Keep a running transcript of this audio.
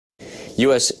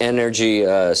U.S. Energy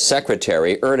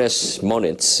Secretary Ernest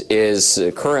Moniz is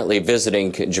currently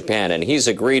visiting Japan, and he's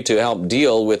agreed to help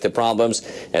deal with the problems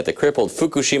at the crippled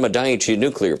Fukushima Daiichi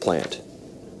nuclear plant.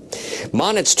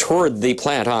 Moniz toured the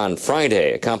plant on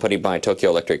Friday, accompanied by Tokyo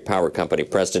Electric Power Company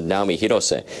President Naomi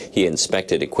Hirose. He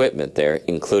inspected equipment there,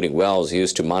 including wells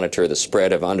used to monitor the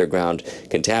spread of underground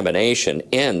contamination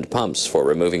and pumps for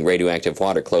removing radioactive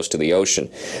water close to the ocean.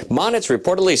 Moniz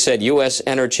reportedly said U.S.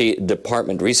 Energy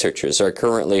Department researchers are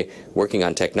currently working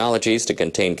on technologies to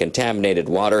contain contaminated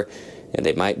water, and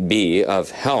they might be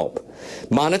of help.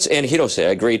 Moniz and Hirose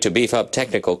agreed to beef up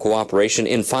technical cooperation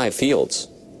in 5 fields.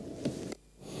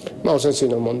 We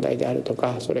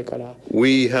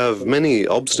have many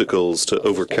obstacles to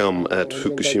overcome at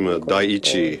Fukushima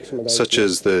Daiichi, such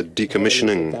as the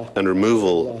decommissioning and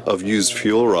removal of used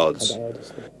fuel rods.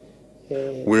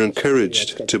 We're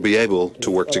encouraged to be able to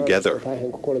work together.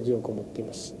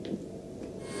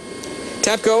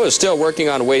 TEPCO is still working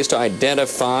on ways to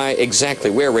identify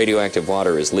exactly where radioactive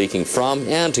water is leaking from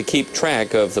and to keep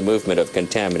track of the movement of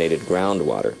contaminated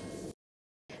groundwater.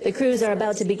 The crews are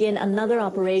about to begin another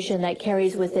operation that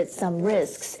carries with it some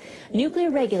risks.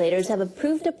 Nuclear regulators have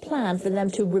approved a plan for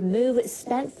them to remove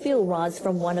spent fuel rods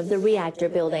from one of the reactor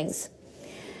buildings.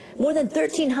 More than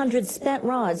 1,300 spent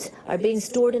rods are being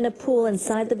stored in a pool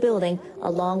inside the building,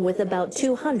 along with about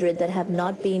 200 that have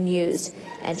not been used.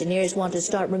 Engineers want to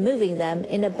start removing them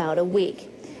in about a week.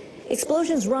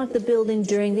 Explosions rocked the building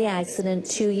during the accident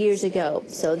 2 years ago,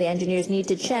 so the engineers need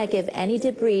to check if any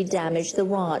debris damaged the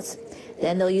rods.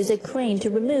 Then they'll use a crane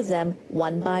to remove them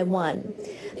one by one.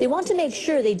 They want to make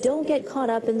sure they don't get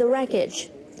caught up in the wreckage.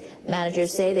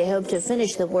 Managers say they hope to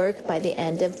finish the work by the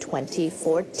end of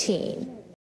 2014.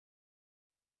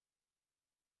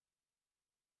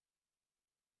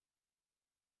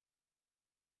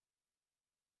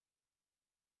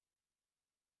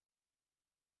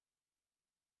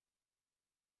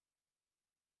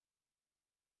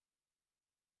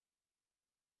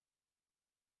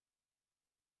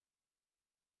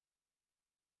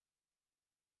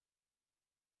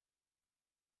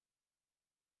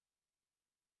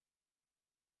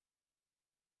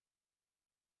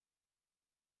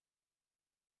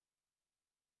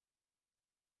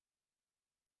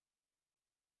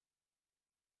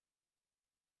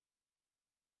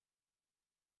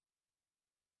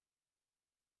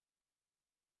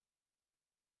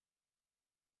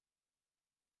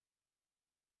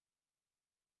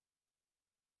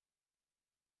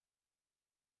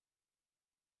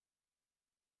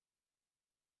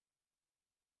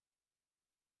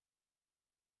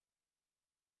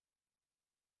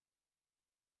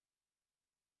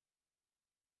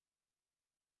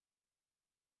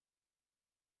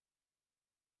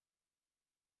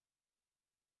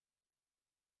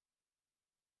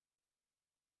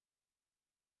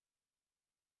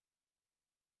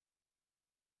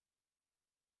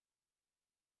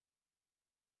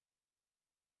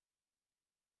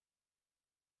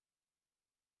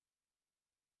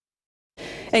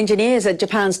 Engineers at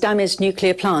Japan's damaged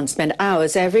nuclear plant spend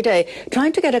hours every day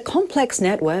trying to get a complex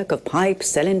network of pipes,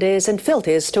 cylinders and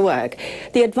filters to work.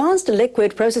 The Advanced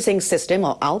Liquid Processing System,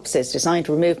 or ALPS, is designed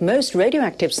to remove most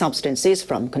radioactive substances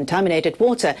from contaminated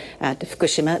water at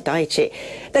Fukushima Daiichi.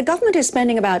 The government is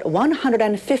spending about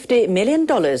 $150 million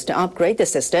to upgrade the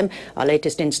system. Our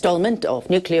latest installment of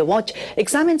Nuclear Watch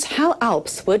examines how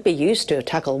ALPS would be used to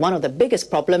tackle one of the biggest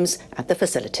problems at the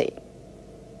facility.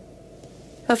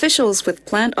 Officials with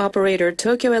plant operator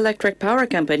Tokyo Electric Power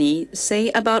Company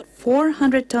say about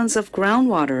 400 tons of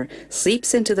groundwater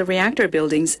seeps into the reactor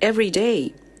buildings every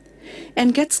day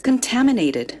and gets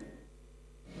contaminated.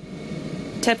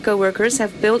 TEPCO workers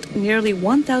have built nearly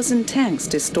 1,000 tanks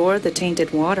to store the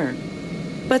tainted water,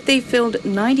 but they filled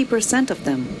 90% of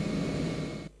them.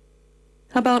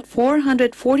 About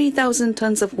 440,000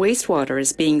 tons of wastewater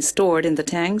is being stored in the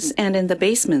tanks and in the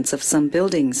basements of some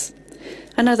buildings.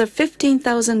 Another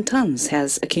 15,000 tons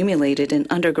has accumulated in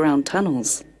underground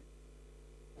tunnels.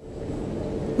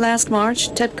 Last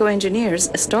March, TEPCO engineers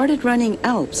started running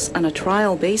ALPS on a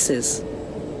trial basis.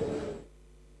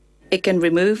 It can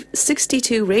remove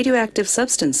 62 radioactive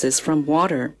substances from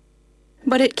water,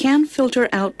 but it can filter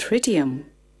out tritium.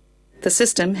 The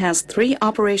system has 3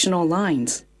 operational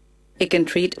lines. It can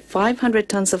treat 500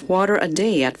 tons of water a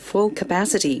day at full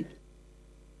capacity.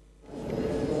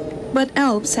 But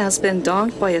ALPS has been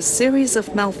dogged by a series of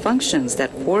malfunctions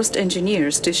that forced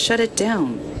engineers to shut it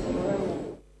down.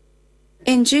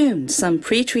 In June, some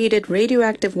pre-treated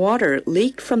radioactive water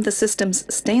leaked from the system's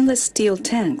stainless steel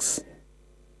tanks.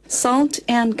 Salt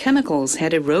and chemicals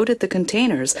had eroded the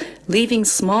containers, leaving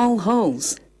small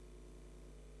holes.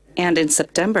 And in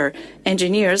September,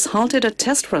 engineers halted a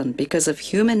test run because of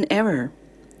human error.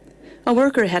 A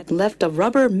worker had left a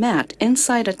rubber mat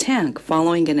inside a tank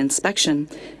following an inspection,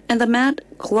 and the mat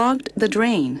clogged the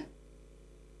drain.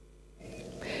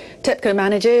 TEPCO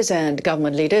managers and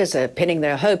government leaders are pinning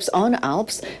their hopes on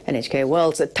ALPS. NHK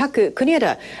World's Taku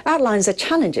Kunieda outlines the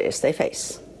challenges they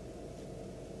face.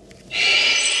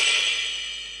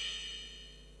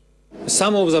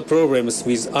 Some of the problems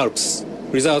with ALPS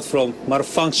result from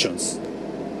malfunctions.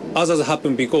 Others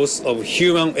happen because of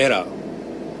human error.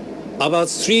 About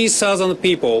 3,000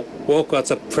 people work at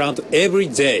the plant every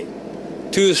day.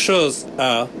 2/3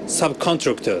 are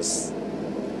subcontractors.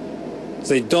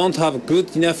 They don't have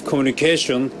good enough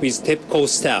communication with TEPCO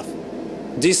staff.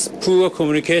 This poor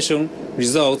communication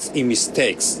results in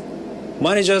mistakes.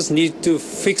 Managers need to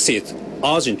fix it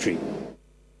urgently.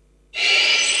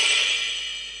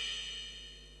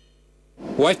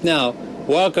 Right now,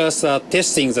 workers are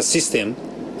testing the system,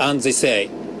 and they say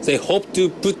they hope to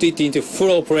put it into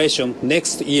full operation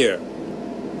next year.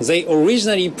 They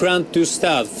originally planned to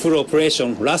start full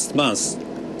operation last month,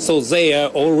 so they are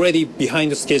already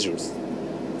behind the schedules.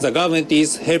 The government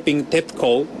is helping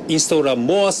TEPCO install a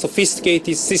more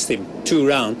sophisticated system to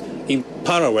run in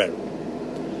parallel.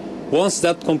 Once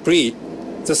that's complete,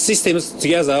 the systems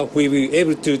together will be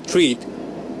able to treat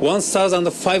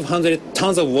 1,500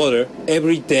 tons of water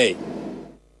every day.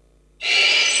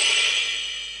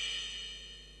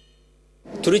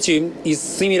 Tritium is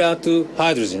similar to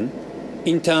hydrogen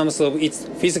in terms of its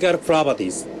physical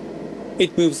properties.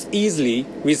 It moves easily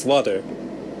with water.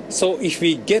 So if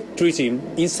we get tritium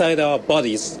inside our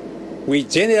bodies, we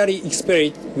generally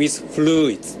experience with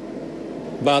fluids.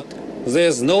 But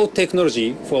there's no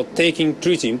technology for taking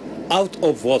tritium out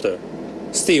of water.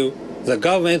 Still, the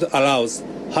government allows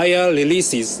higher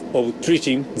releases of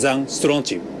tritium than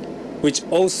strontium, which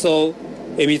also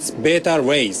emits beta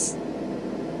rays.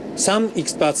 Some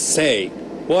experts say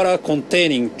water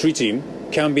containing tritium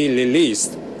can be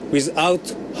released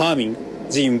without harming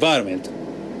the environment,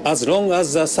 as long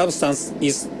as the substance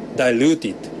is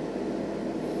diluted.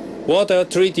 Water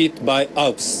treated by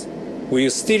ALPS will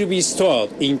still be stored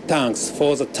in tanks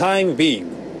for the time being.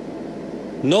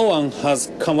 No one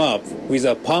has come up with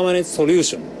a permanent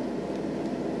solution.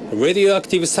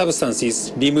 Radioactive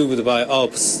substances removed by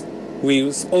ALPS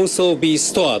will also be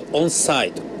stored on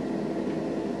site.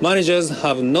 Managers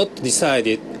have not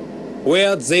decided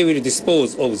where they will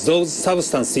dispose of those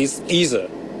substances either.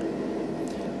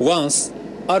 Once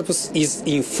ALPS is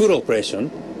in full operation,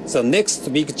 the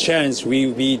next big challenge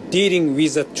will be dealing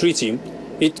with the tritium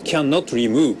it cannot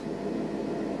remove.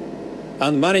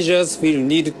 And managers will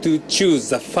need to choose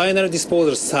the final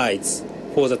disposal sites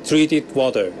for the treated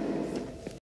water.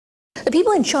 The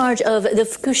people in charge of the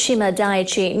Fukushima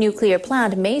Daiichi nuclear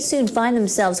plant may soon find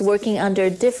themselves working under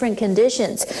different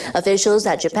conditions. Officials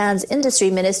at Japan's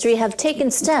industry ministry have taken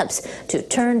steps to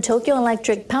turn Tokyo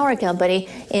Electric Power Company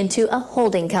into a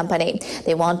holding company.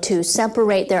 They want to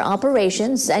separate their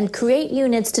operations and create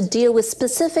units to deal with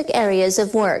specific areas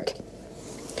of work.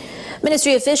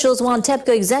 Ministry officials want TEPCO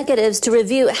executives to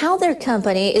review how their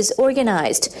company is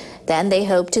organized. Then they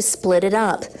hope to split it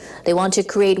up. They want to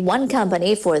create one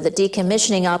company for the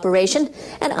decommissioning operation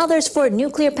and others for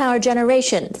nuclear power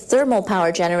generation, thermal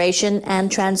power generation,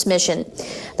 and transmission.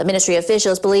 The ministry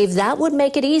officials believe that would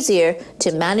make it easier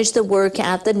to manage the work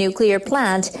at the nuclear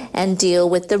plant and deal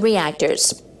with the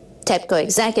reactors. TEPCO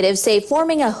executives say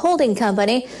forming a holding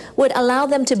company would allow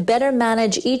them to better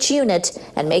manage each unit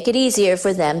and make it easier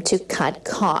for them to cut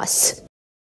costs.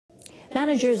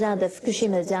 Managers at the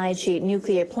Fukushima Daiichi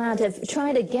nuclear plant have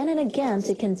tried again and again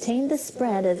to contain the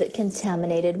spread of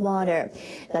contaminated water,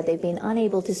 but they've been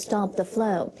unable to stop the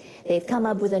flow. They've come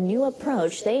up with a new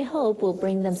approach they hope will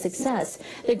bring them success.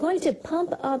 They're going to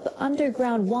pump up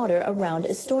underground water around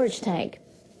a storage tank.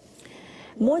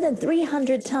 More than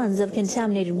 300 tons of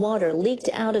contaminated water leaked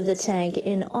out of the tank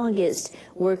in August.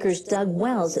 Workers dug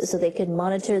wells so they could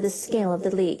monitor the scale of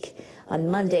the leak. On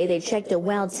Monday, they checked a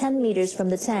well 10 meters from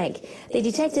the tank. They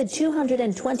detected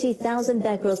 220,000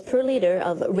 becquerels per liter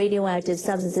of radioactive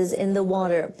substances in the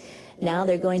water. Now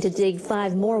they're going to dig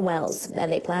 5 more wells,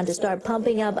 and they plan to start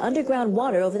pumping up underground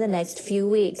water over the next few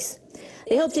weeks.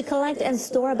 They hope to collect and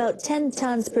store about 10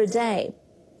 tons per day.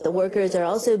 The workers are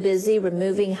also busy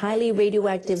removing highly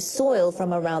radioactive soil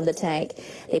from around the tank.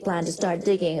 They plan to start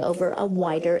digging over a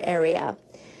wider area.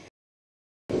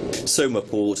 Soma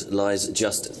Port lies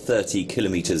just 30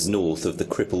 kilometres north of the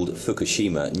crippled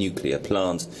Fukushima nuclear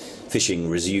plant. Fishing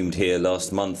resumed here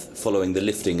last month following the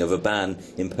lifting of a ban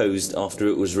imposed after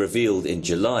it was revealed in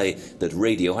July that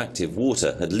radioactive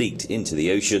water had leaked into the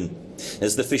ocean.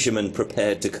 As the fishermen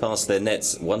prepared to cast their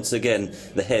nets once again,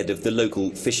 the head of the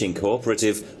local fishing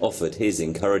cooperative offered his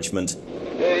encouragement.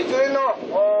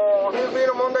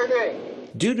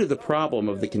 Due to the problem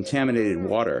of the contaminated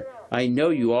water, I know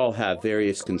you all have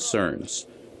various concerns.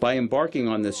 By embarking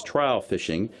on this trial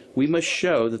fishing, we must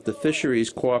show that the fisheries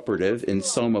cooperative in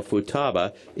Soma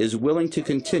Futaba is willing to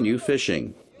continue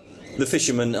fishing. The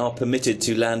fishermen are permitted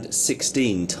to land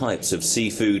 16 types of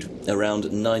seafood. Around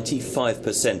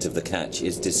 95% of the catch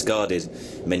is discarded.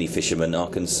 Many fishermen are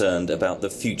concerned about the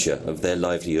future of their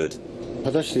livelihood.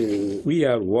 We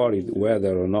are worried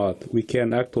whether or not we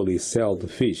can actually sell the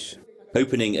fish.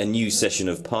 Opening a new session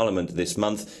of Parliament this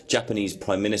month, Japanese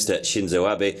Prime Minister Shinzo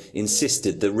Abe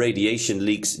insisted the radiation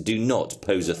leaks do not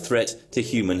pose a threat to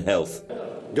human health.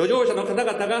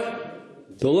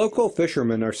 The local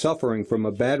fishermen are suffering from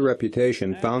a bad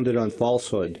reputation founded on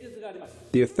falsehood.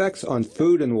 The effects on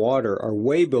food and water are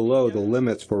way below the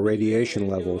limits for radiation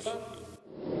levels.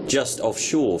 Just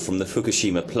offshore from the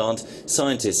Fukushima plant,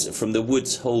 scientists from the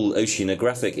Woods Hole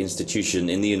Oceanographic Institution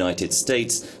in the United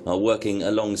States are working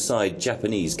alongside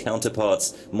Japanese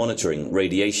counterparts, monitoring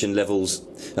radiation levels.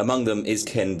 Among them is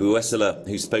Ken Buesela,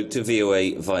 who spoke to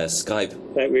VOA via Skype.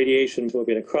 That radiation is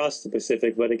moving across the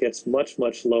Pacific, but it gets much,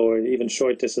 much lower, even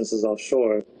short distances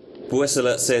offshore.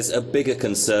 Buesela says a bigger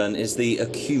concern is the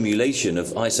accumulation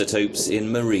of isotopes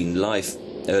in marine life.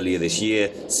 Earlier this year,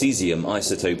 cesium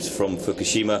isotopes from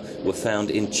Fukushima were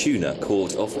found in tuna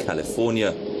caught off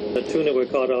California. The tuna were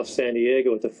caught off San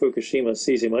Diego with the Fukushima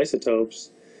cesium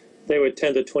isotopes. They were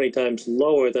 10 to 20 times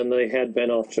lower than they had been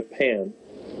off Japan.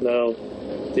 Now,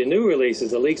 the new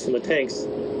releases, the leaks from the tanks,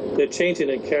 they're changing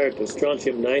in character.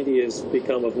 Strontium-90 has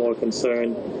become of more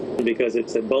concern because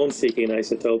it's a bone-seeking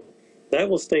isotope. That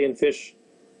will stay in fish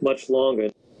much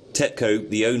longer. TEPCO,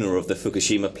 the owner of the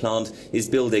Fukushima plant, is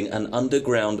building an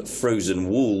underground frozen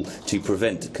wall to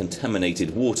prevent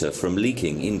contaminated water from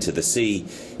leaking into the sea.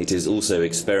 It is also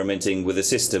experimenting with a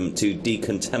system to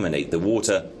decontaminate the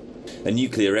water. A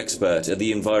nuclear expert at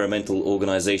the environmental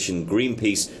organisation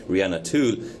Greenpeace, Rihanna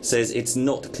Toole, says it's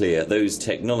not clear those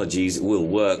technologies will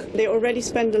work. They already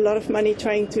spend a lot of money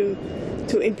trying to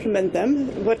implement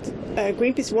them. What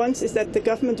Greenpeace wants is that the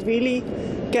government really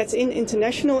gets in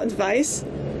international advice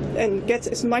and gets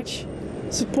as much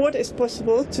support as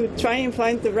possible to try and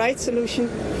find the right solution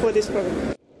for this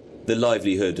problem. The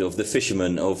livelihood of the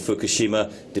fishermen of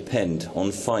Fukushima depend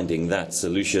on finding that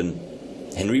solution.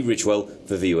 Henry Richwell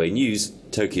for VOA News,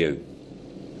 Tokyo.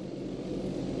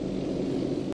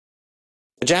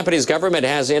 The Japanese government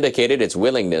has indicated its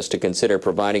willingness to consider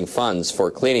providing funds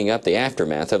for cleaning up the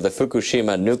aftermath of the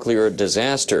Fukushima nuclear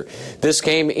disaster. This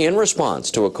came in response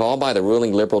to a call by the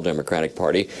ruling Liberal Democratic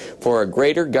Party for a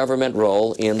greater government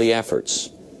role in the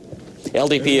efforts.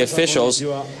 LDP officials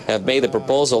have made the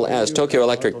proposal as Tokyo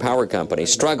Electric Power Company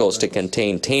struggles to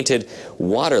contain tainted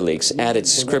water leaks at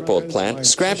its crippled plant.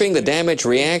 Scrapping the damaged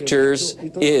reactors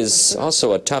is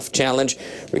also a tough challenge,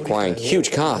 requiring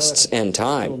huge costs and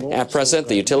time. At present,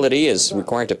 the utility is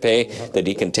required to pay the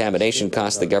decontamination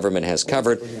costs the government has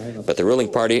covered, but the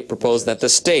ruling party proposed that the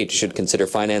state should consider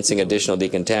financing additional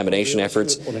decontamination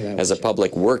efforts as a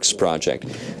public works project.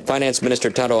 Finance Minister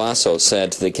Taro Aso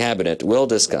said the cabinet will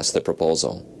discuss the proposal.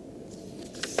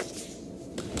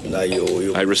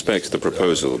 I respect the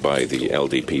proposal by the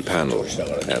LDP panel,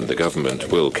 and the government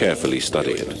will carefully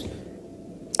study it.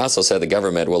 Also said the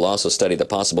government will also study the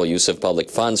possible use of public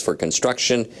funds for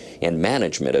construction and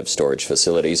management of storage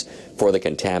facilities for the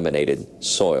contaminated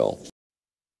soil.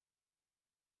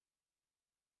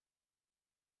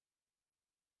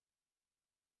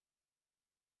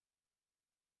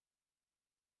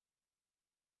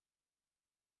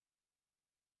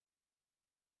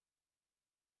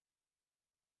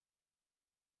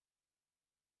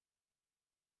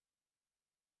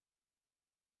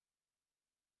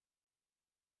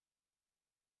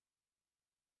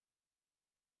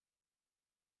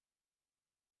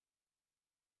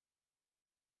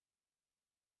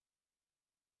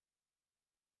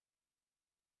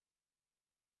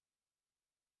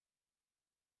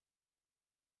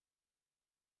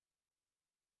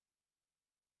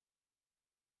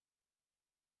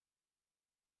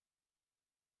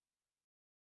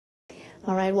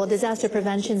 All right, well, disaster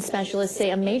prevention specialists say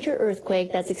a major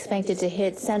earthquake that's expected to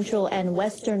hit central and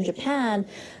western Japan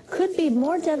could be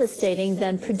more devastating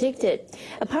than predicted.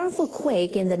 A powerful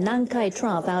quake in the Nankai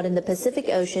Trough out in the Pacific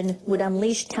Ocean would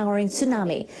unleash towering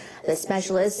tsunami. The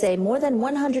specialists say more than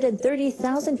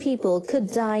 130,000 people could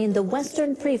die in the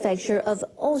western prefecture of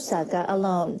Osaka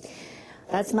alone.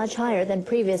 That's much higher than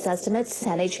previous estimates,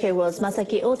 NHK World's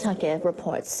Masaki Otake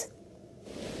reports.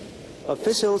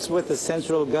 Officials with the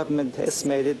central government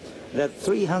estimated that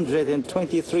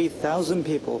 323,000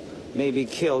 people may be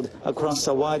killed across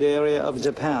a wide area of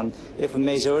Japan if a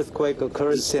major earthquake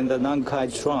occurs in the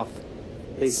Nankai Trough.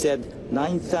 They said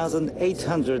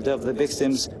 9,800 of the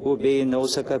victims will be in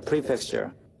Osaka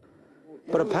Prefecture.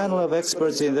 But a panel of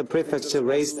experts in the prefecture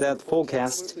raised that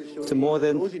forecast to more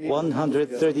than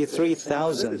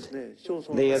 133,000.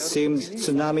 They assumed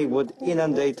tsunami would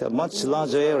inundate a much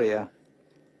larger area.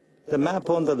 The map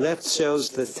on the left shows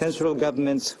the central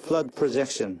government's flood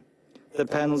projection. The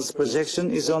panel's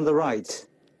projection is on the right.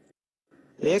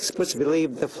 The experts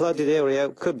believe the flooded area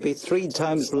could be 3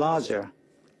 times larger.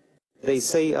 They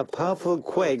say a powerful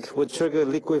quake would trigger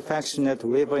liquefaction at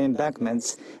river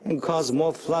embankments and cause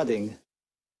more flooding.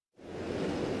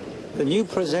 The new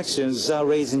projections are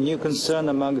raising new concern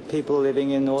among people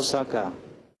living in Osaka.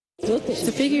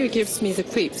 The figure gives me the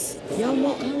creeps.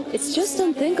 It's just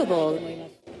unthinkable.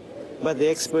 But the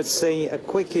experts say a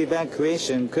quick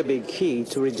evacuation could be key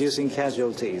to reducing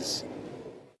casualties.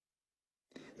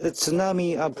 The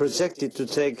tsunami are projected to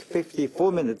take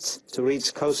 54 minutes to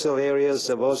reach coastal areas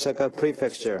of Osaka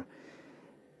Prefecture.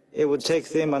 It would take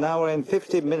them 1 hour and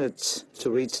 50 minutes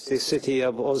to reach the city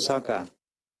of Osaka.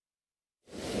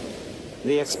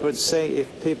 The experts say if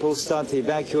people start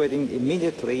evacuating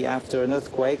immediately after an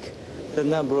earthquake, the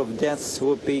number of deaths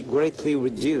would be greatly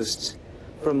reduced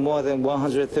from more than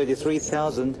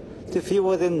 133,000 to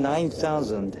fewer than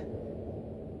 9,000.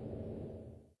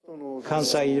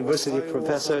 Kansai University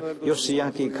professor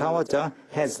Yoshiaki Kawata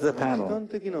heads the panel.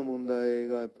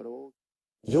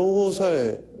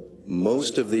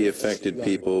 Most of the affected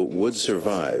people would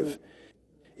survive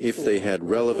if they had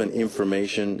relevant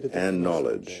information and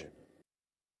knowledge.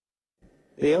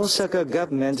 The Osaka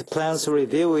government plans to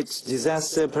review its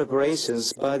disaster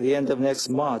preparations by the end of next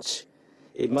March.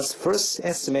 It must first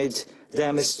estimate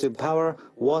damage to power,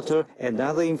 water, and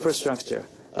other infrastructure,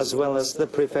 as well as the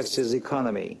prefecture's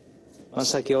economy.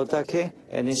 Masaki Otake,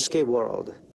 NHK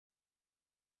World.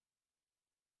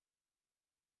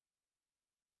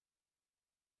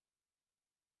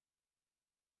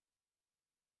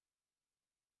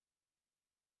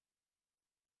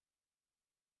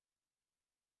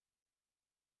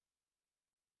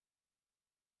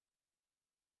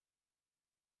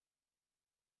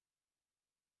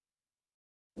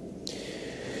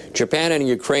 Japan and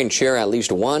Ukraine share at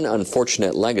least one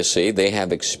unfortunate legacy. They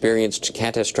have experienced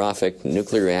catastrophic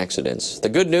nuclear accidents. The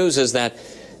good news is that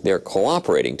they're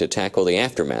cooperating to tackle the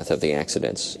aftermath of the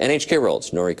accidents. NHK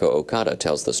World's Noriko Okada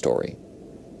tells the story.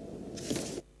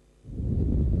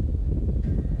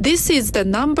 This is the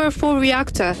number 4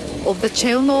 reactor of the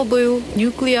Chernobyl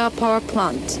nuclear power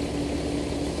plant.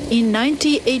 In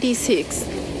 1986,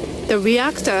 the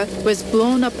reactor was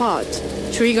blown apart,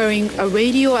 triggering a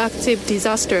radioactive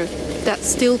disaster that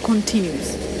still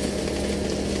continues.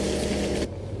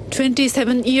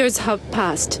 27 years have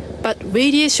passed, but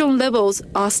radiation levels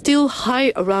are still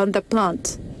high around the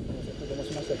plant.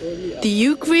 The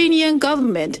Ukrainian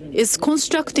government is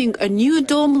constructing a new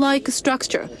dome-like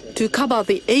structure to cover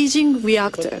the aging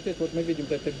reactor.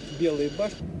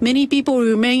 Many people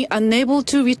remain unable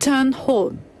to return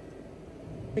home.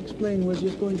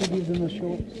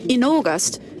 In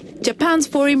August, Japan's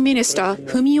Foreign Minister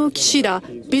Fumio Kishida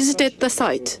visited the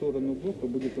site.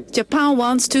 Japan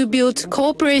wants to build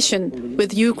cooperation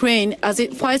with Ukraine as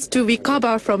it fights to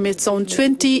recover from its own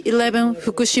 2011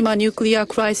 Fukushima nuclear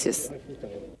crisis.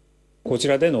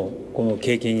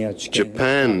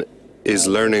 Japan is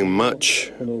learning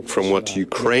much from what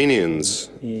Ukrainians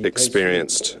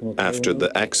experienced after the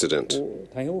accident.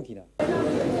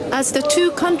 As the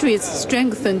two countries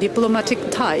strengthen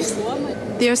diplomatic ties,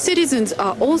 their citizens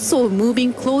are also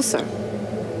moving closer.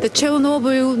 The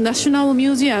Chernobyl National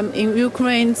Museum in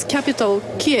Ukraine's capital,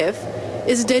 Kiev,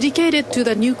 is dedicated to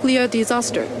the nuclear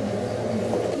disaster.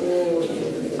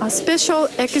 A special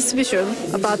exhibition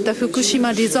about the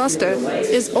Fukushima disaster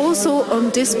is also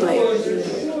on display.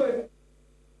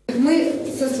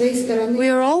 We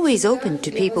are always open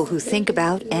to people who think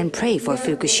about and pray for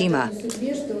Fukushima.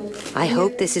 I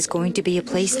hope this is going to be a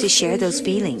place to share those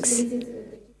feelings.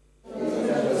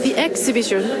 The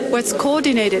exhibition was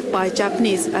coordinated by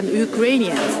Japanese and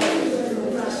Ukrainians.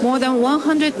 More than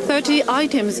 130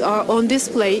 items are on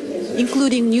display,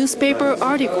 including newspaper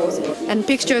articles and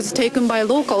pictures taken by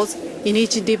locals in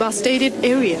each devastated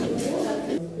area.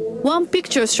 One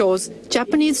picture shows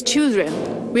Japanese children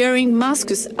wearing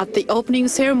masks at the opening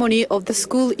ceremony of the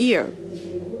school year.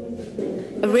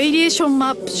 A radiation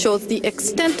map shows the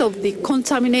extent of the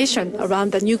contamination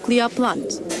around the nuclear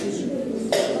plant.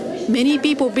 Many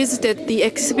people visited the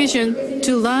exhibition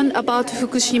to learn about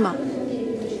Fukushima.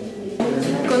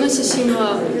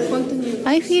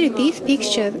 I feel these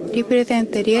pictures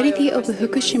represent the reality of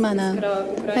Fukushima now.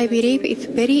 I believe it's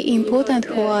very important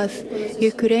for us,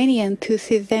 Ukrainians, to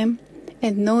see them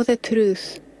and know the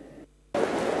truth.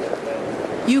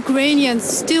 Ukrainians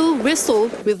still wrestle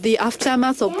with the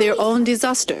aftermath of their own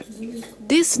disaster.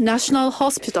 This national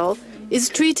hospital is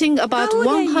treating about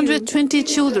 120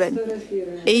 children,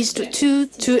 aged 2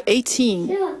 to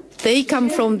 18. They come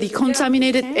from the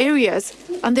contaminated areas,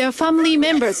 and their family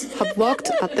members have worked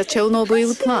at the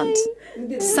Chernobyl plant.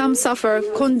 Some suffer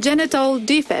congenital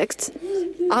defects,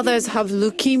 others have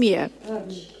leukemia.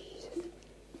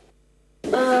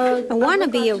 I want to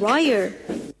be a lawyer.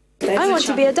 I want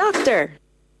to be a doctor.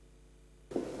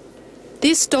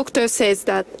 This doctor says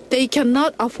that they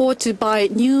cannot afford to buy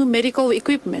new medical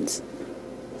equipment.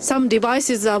 Some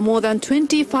devices are more than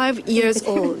 25 years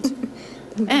old.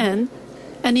 And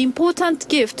an important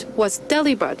gift was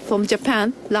delivered from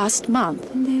Japan last month.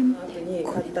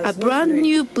 A brand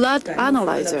new blood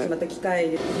analyzer.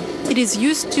 It is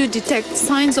used to detect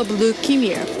signs of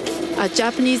leukemia. A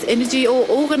Japanese NGO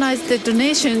organized the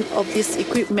donation of this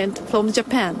equipment from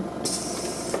Japan.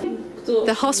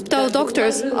 The hospital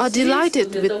doctors are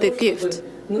delighted with the gift.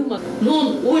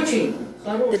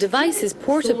 The device is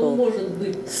portable,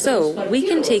 so we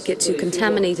can take it to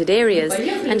contaminated areas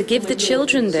and give the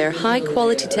children there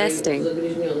high-quality testing.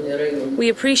 We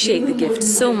appreciate the gift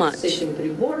so much.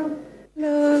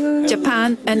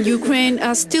 Japan and Ukraine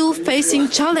are still facing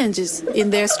challenges in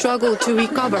their struggle to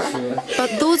recover, but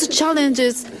those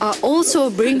challenges are also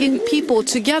bringing people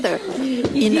together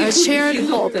in a shared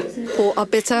hope for a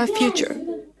better future.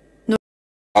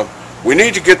 We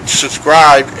need to get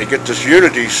subscribed and get this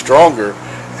unity stronger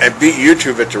and beat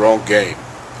YouTube at their own game.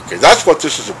 Okay, that's what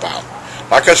this is about.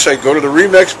 Like I say, go to the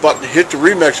remix button, hit the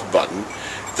remix button.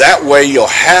 That way you'll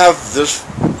have this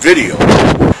video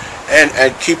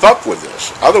and keep up with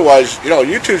this. Otherwise, you know,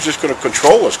 YouTube's just going to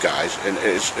control us, guys, and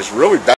it's really bad.